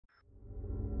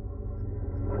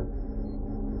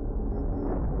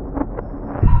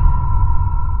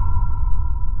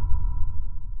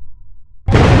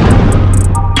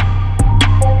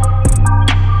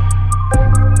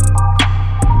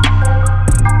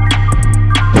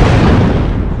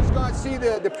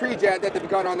pre-jab that they've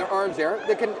got on their arms there,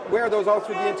 they can wear those all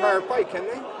through the entire fight, can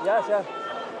they? Yes, yeah.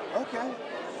 Okay.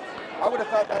 I would have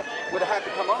thought that would have had to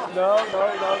come off. No,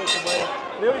 they can wear it.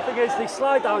 The only thing is they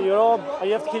slide down your arm and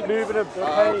you have to keep moving them.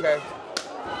 Okay.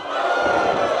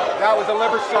 That was a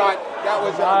liver shot. That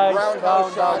was a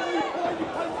roundhouse shot.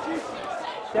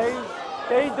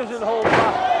 Dayne doesn't hold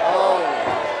back. Oh.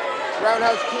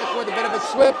 Roundhouse kick with a bit of a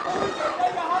slip.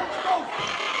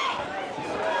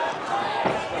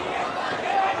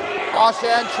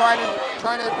 Osian trying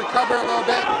to recover a little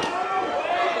bit.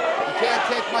 He can't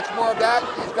take much more of that.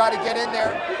 He's got to get in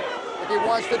there if he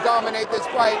wants to dominate this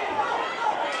fight.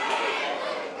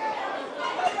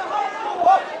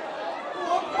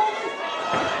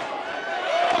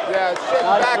 Yeah,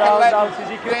 sitting back and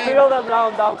letting you can feel them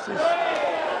roundhouses.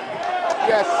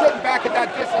 Yeah, sitting back at that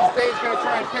distance, Dayne's going to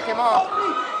try and pick him off.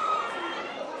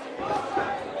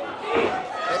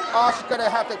 And Osh going to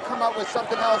have to come up with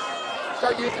something else.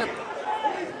 Start using a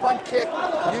front kick.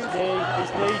 His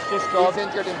knee's just gone. He's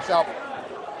injured himself.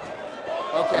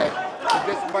 Okay, so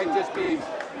this might just be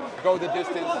go the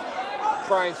distance,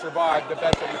 try and survive the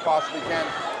best that you possibly can.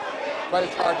 But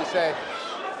it's hard to say.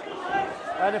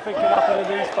 Anything can happen in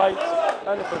these fights.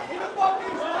 Anything.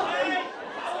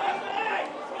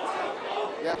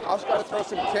 Yeah, Osh got to throw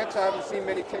some kicks. I haven't seen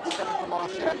many kicks coming from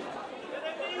Osh yet.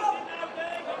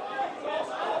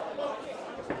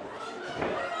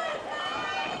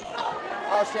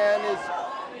 Osian is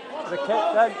the kick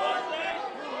then.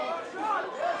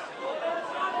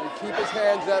 Keep his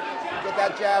hands up, get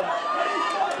that jab.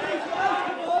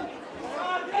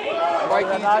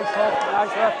 Nice hook,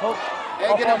 nice left hook.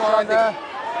 Egging him on the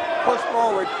push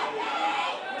forward.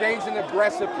 Dayne's an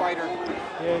aggressive fighter.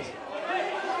 He is.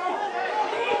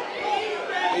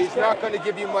 He's not going to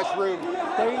give you much room.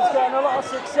 Dayne's getting a lot of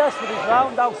success with his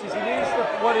roundhouses. He needs to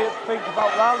think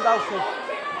about roundhousing.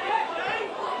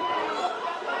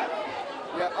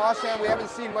 Yeah, Osian, we haven't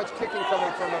seen much kicking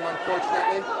coming from him,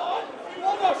 unfortunately.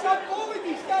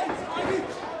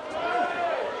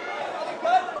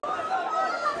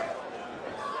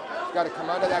 He's got to come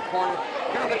out of that corner.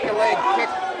 Gonna lift your leg, kick.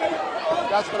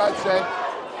 That's what I'd say.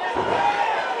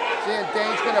 Seeing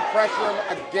Dayne's gonna pressure him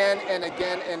again and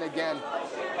again and again.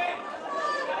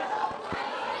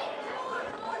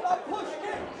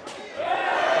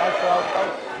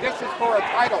 This is for a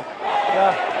title.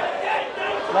 Yeah.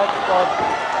 Let's go.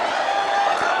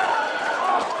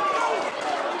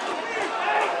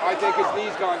 I think his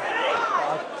knee's gone.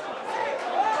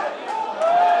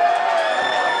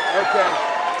 Okay.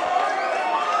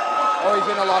 Oh, he's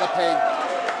in a lot of pain.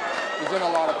 He's in a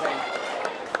lot of pain.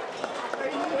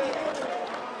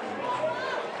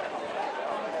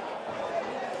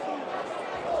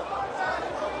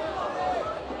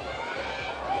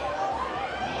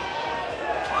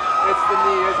 It's the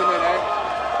knee, isn't it, eh?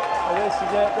 This is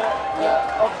it.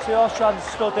 Yeah. Obviously, Osian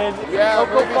stood in. Yeah,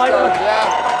 good fighter. Yeah.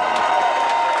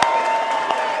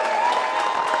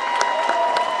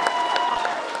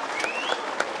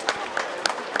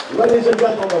 Ladies and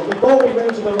gentlemen, before we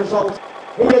move to the results,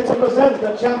 here to present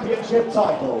the championship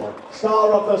title,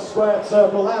 star of the squared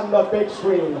circle and the big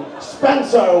screen,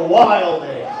 Spencer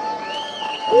Wilding.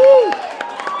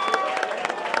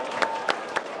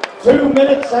 2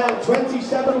 minutes and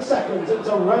 27 seconds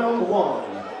into round one.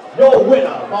 Your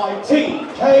winner by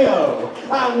TKO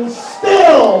and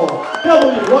still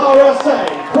WRSA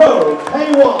Pro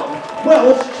K1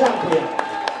 Welsh champion,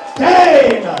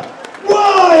 Dayne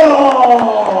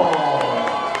Wild!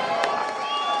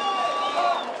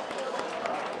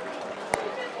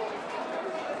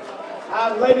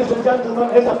 And ladies and gentlemen,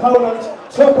 his opponent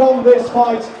took on this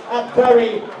fight at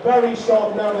very, very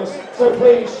short notice. So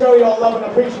please show your love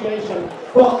and appreciation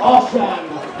for Osian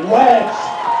Wedge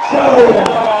Jones.